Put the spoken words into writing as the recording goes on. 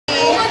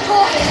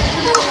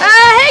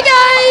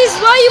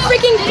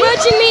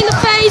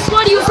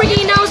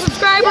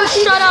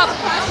shut up.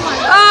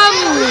 I'm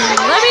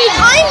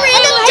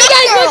random Hey duck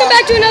guys, girl. welcome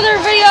back to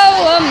another video.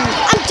 I'm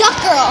Duck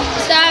Girl.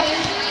 Stop.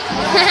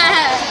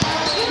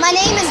 My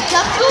name is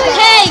Duck Girl.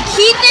 Hey,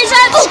 Keith is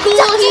at school.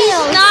 Duck He's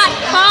Girl. not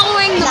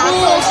following the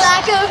rules.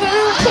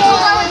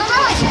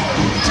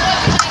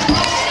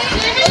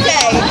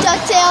 Okay.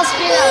 DuckTales.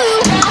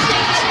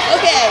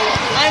 Okay.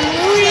 I'm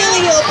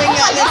really hoping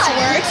that this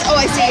works. Oh,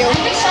 I see you.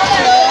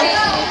 Hello.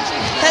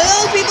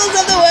 Hello, peoples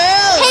of the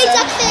world. Hey,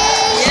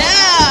 Duckface.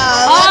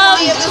 Yeah. Let's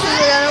see if this is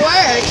gonna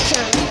work.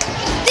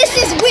 This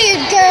is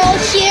Weird Girl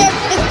here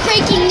with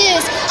breaking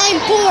news. I'm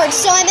bored,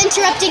 so I'm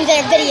interrupting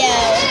their video.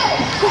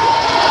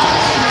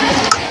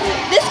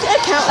 This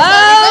account is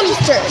already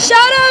registered.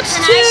 Shoutouts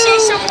Can to. I say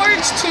some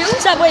words too?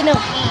 Stop. Wait, no.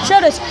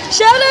 Shoutouts.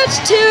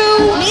 Shoutouts to.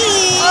 Me.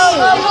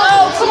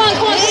 Oh, come on.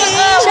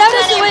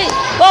 Shoutouts to. Wait.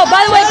 Oh,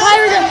 by the way,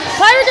 Pirate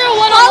Girl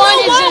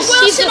 101 is just.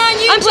 She's Wilson on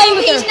YouTube. I'm playing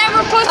with her. He's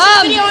never posted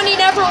a video and he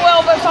never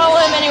will, but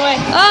follow him anyway.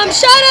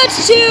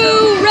 Shoutouts to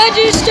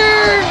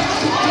register.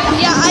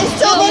 Yeah, I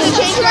still need to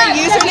change my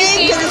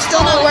username because it's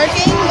still not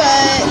working,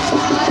 but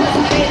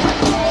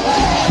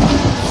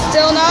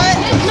still not.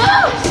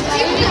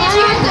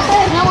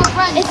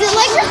 Is it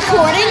like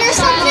recording or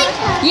something?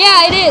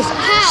 Yeah, it is.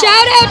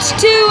 Shoutouts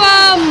to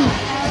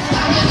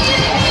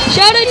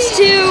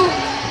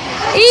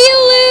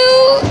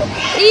Elu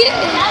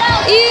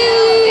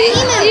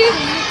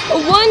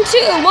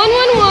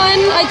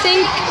 111.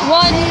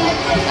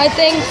 I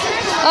think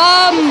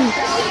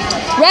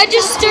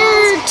register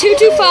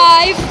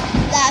 225.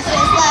 Life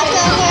is like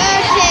a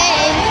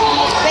hurricane.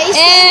 Racing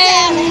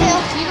down the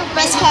hill.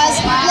 Race cars,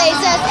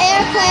 lasers,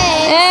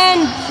 airplanes. And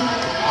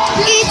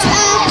It's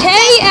a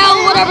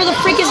KL, whatever the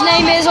freak his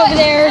name is over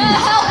there.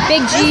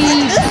 Big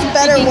G. This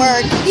better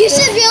work. You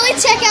should really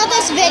check out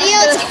this video.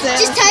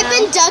 Just type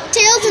in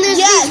DuckTales and there's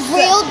Yes. these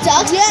real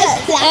ducks. Yes.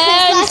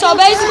 And so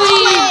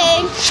basically,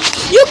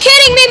 you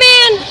kidding me,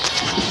 man?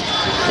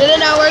 Did it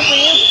not work for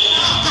you?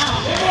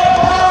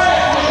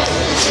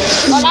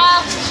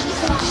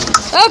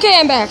 Okay,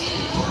 I'm back. Here,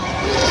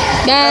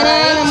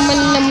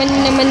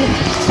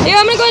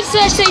 I'm gonna go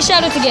ahead and say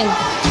shoutouts again.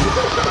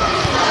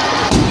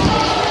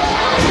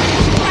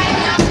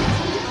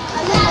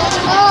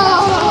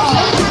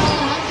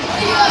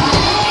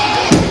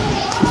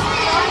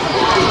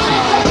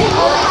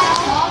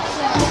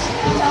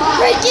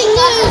 Breaking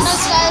news!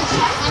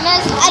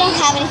 I don't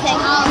have anything.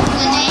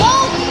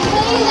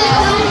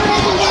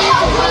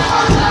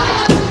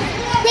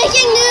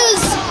 Breaking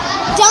news!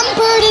 Dumb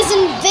Bird has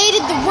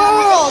invaded the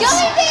world.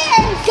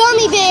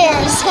 Gummy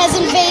Bears has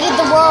invaded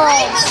the world.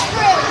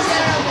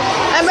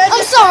 I'm ready.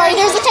 I'm sorry,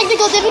 there's a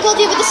technical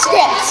difficulty with the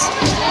script.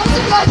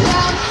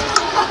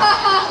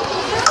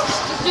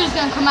 Dude's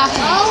gonna come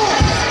after me.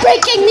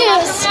 Breaking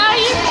news!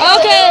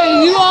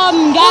 Okay, you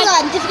Hold got.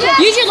 on, difficulty.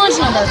 Use your lunch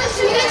number.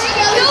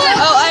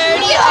 Oh, I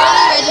already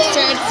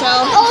registered, so.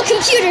 All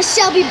computers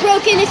shall be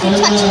broken if you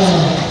touch it.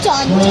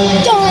 Done.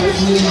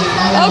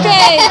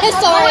 Okay.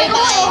 Sorry,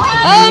 bye.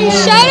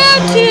 Shout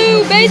out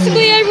to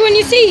basically everyone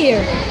you see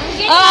here.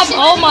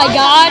 Oh my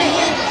God.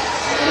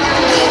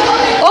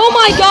 Oh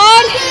my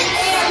God.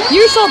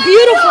 You're so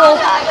beautiful.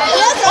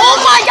 Oh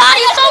my God,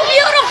 he's so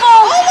beautiful.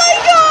 Oh my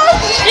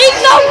gosh. He's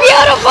so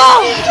beautiful.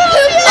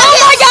 Oh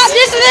my God,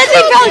 this is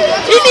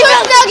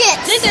Poop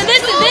nuggets. This.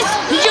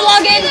 Did you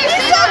log in?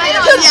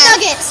 Poop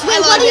nuggets.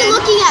 Wait, what are you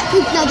looking at?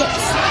 Poop nuggets.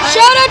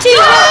 Shout out to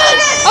you.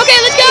 Okay,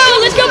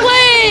 let's go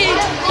play.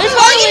 Let's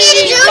All you need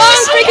to do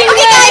is freaking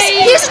okay, guys.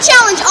 play. Here's a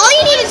challenge. All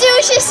you need to do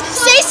is just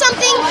say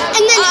something,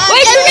 and then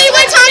Wait for me,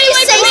 every time you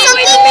say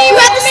something, you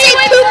have to say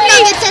poop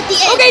nuggets at the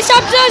end. Okay,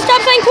 stop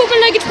saying poop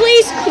nuggets,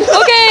 please.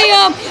 Okay,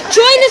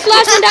 join this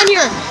last one down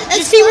here.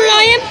 You see where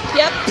I am?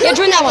 Yep. Yeah,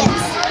 join that one.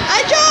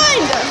 I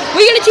joined.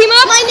 We gonna team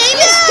up? My name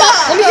is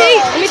Duck.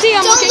 Let me see.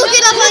 I'm Don't looking. look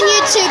it up on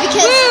YouTube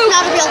because Woo. it's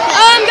not a real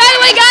thing. By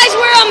the way, guys,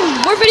 we're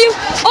video.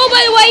 Oh,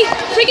 by the way,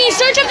 freaking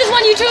search up this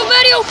one YouTube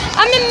video.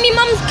 I'm in me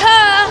mom's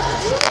car.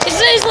 It's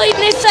seriously,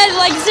 they said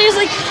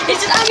seriously, it's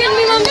just I'm in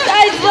me mom's car.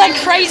 It's like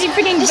crazy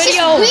freaking It's just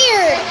video.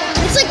 weird.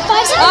 It's like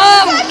 5 seconds.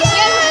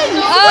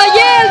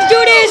 Yeah, let's do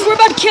this. We're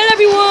about to kill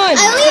everyone.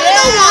 I don't even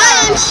know why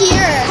I'm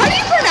here. How do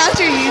you pronounce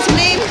your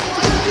username?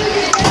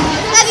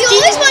 Have you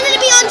always wanted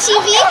to be on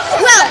TV?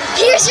 Well,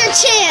 here's your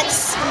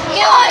chance.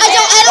 I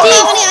don't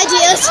have any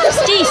ideas.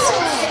 Steez.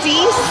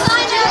 Cease?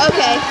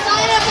 Okay.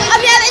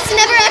 It's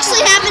never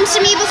actually happened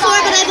to me before,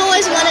 but I've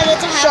always wanted it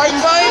to Shark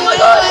happen. boy. Oh my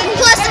god.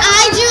 Plus,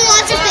 I do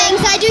lots of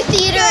things. I do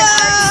theater and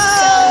arts.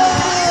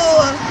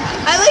 Oh.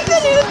 I like the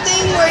new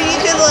thing where you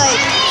can like.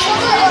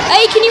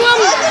 Hey, can you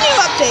What's the new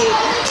update?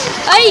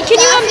 Hey, can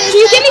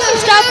you give me some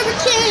stuff?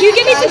 Can you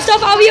give me some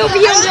stuff? I'll be over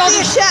here on the I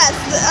other. don't see chest.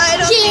 I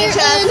don't see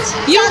chest.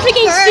 You don't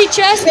freaking see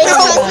chest? Race No.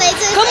 cars,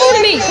 lasers, Come over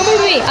to me.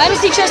 I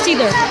don't see chest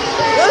either.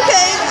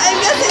 Okay, I'm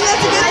guessing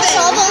that's a good thing.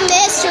 Solve a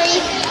mystery.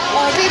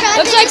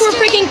 Looks like we're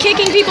freaking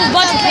kicking people's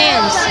butts with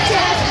hands.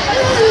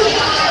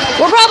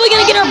 We're probably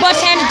gonna get our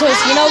butts handed to us.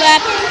 You know that?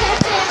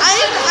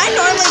 I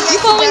normally get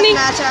the following me?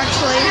 deathmatch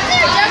actually.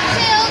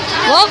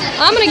 Well,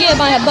 I'm gonna get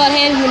my butt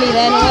handed to me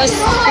then. Unless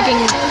freaking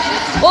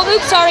Oh,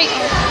 oops, sorry.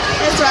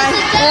 That's right.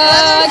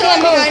 I can't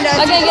move.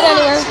 I can't get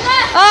anywhere.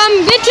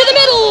 Get to the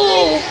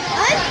middle.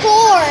 I'm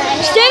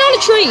bored. Stand on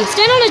a tree.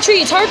 Stand on a tree.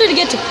 It's harder to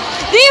get to.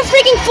 They have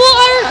freaking full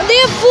iron. They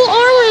have full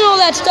armor and all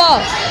that stuff.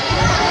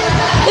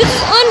 This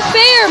is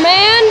unfair,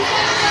 man.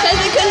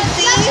 Because we couldn't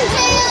see.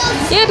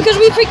 Yeah, because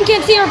we freaking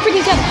can't see our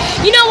freaking cat.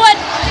 You know what?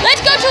 Let's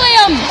go to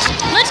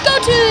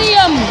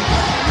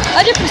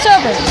a different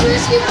server.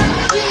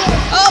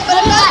 Oh, but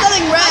I'm not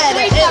feeling red.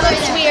 It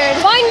looks weird.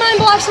 Find Mine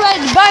Blocks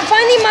Red.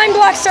 Find the Mine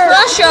Blocks server.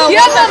 Russia. You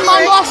have that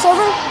Mine Blocks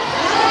server?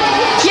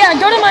 Yeah,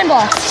 go to Mine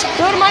Blocks.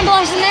 Go to Mine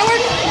Blocks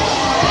Network.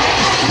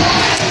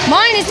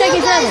 Mine is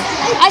taking forever.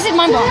 I said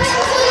Mine Blocks.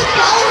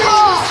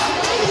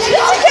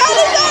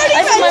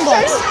 I said Mine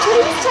Blocks.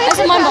 I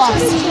said Mine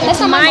Blocks.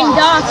 That's not Mine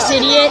Docs,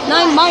 idiot.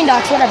 Mine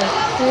Docs, whatever.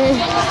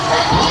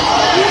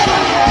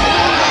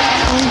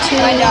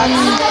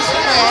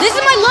 This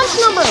is my lunch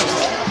number.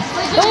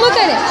 Don't look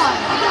at it.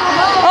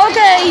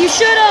 Okay, you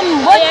should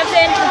what?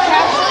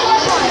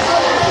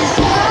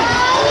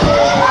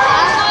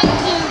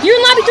 You're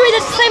in lobby 3.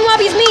 That's the same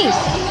lobby as me.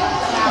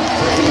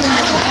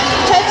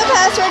 Type the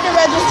password to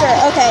register.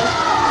 Okay.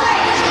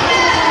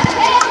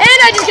 And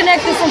I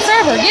disconnected from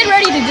server. Get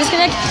ready to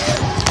disconnect.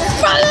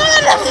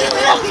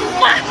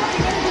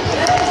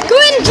 Go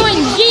ahead and join.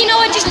 You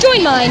know what? Just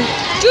join mine.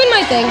 Join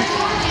my thing.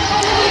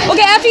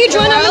 Okay, after you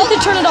join, I'm going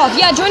to turn it off.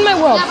 Yeah, join my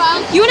world.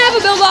 You want to have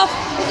a build off?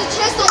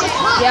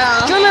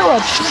 Yeah. Join my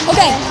world.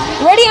 Okay,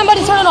 ready? I'm about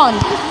to turn it on.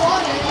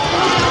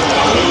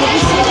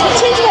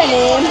 Change my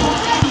name.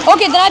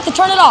 Okay, then I have to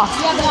turn it off.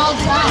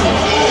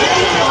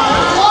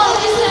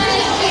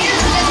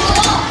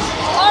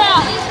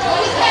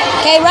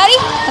 Okay, ready?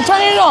 I'm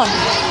turning it on.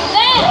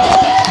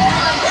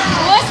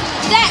 What's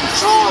that?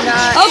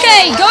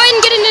 Okay, go ahead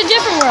and get into a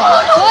different world.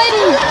 Go ahead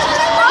and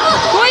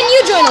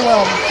you join the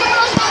world.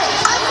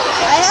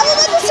 I have a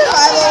little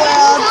survival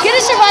world. Get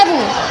a survival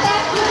world.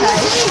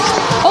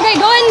 Okay,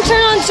 go ahead and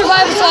turn on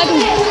survival so I can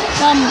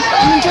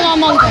turn on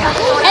multiplayer.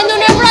 And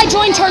whenever I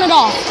join, turn it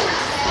off.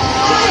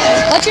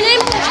 What's your name?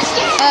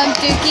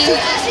 Dookie.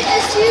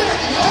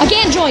 I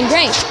can't join.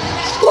 Great.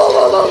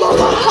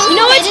 You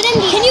know what?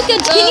 Can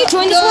you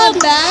join this world?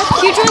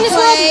 Can you join this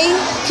world?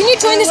 Can you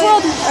join this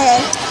world?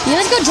 Okay.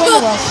 Yeah, let's go join the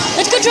world.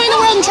 Let's go join the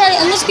world and try to,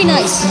 and let's be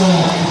nice.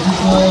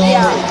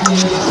 Yeah.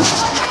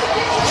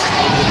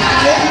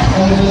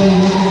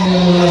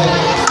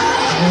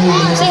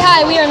 Say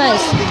hi, we are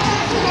nice.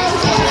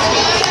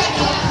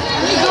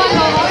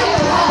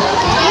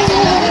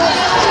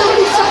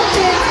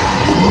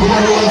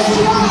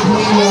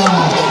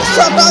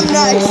 Suck, I'm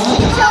nice.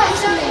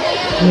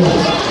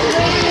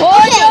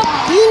 Okay,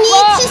 you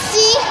need to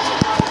see.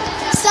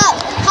 Sup?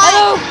 Hi.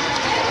 Hello.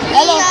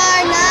 Hello. We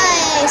are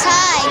nice.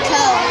 Hi,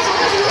 Code.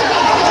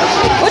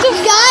 What the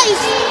Guys,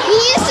 you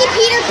need to see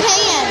Peter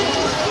Pan.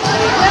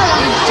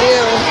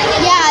 Ew.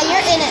 Yeah,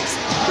 you're in it.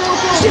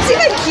 You can see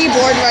my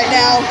keyboard right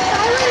now.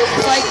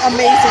 It's like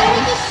amazing.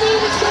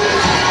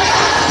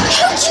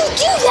 How'd you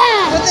do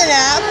that? With an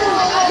app.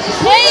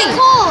 Hey!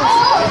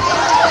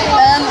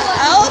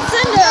 I'll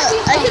send a.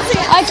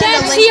 I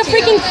can't see a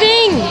freaking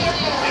thing.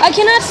 I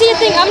cannot see a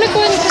thing. I'm gonna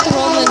go ahead and put the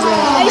roll in there.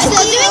 Are you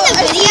still doing the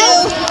video?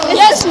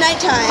 It's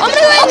nighttime.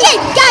 Okay,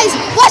 guys,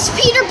 watch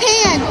Peter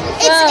Pan.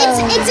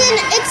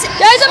 It's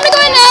Guys, I'm gonna go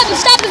ahead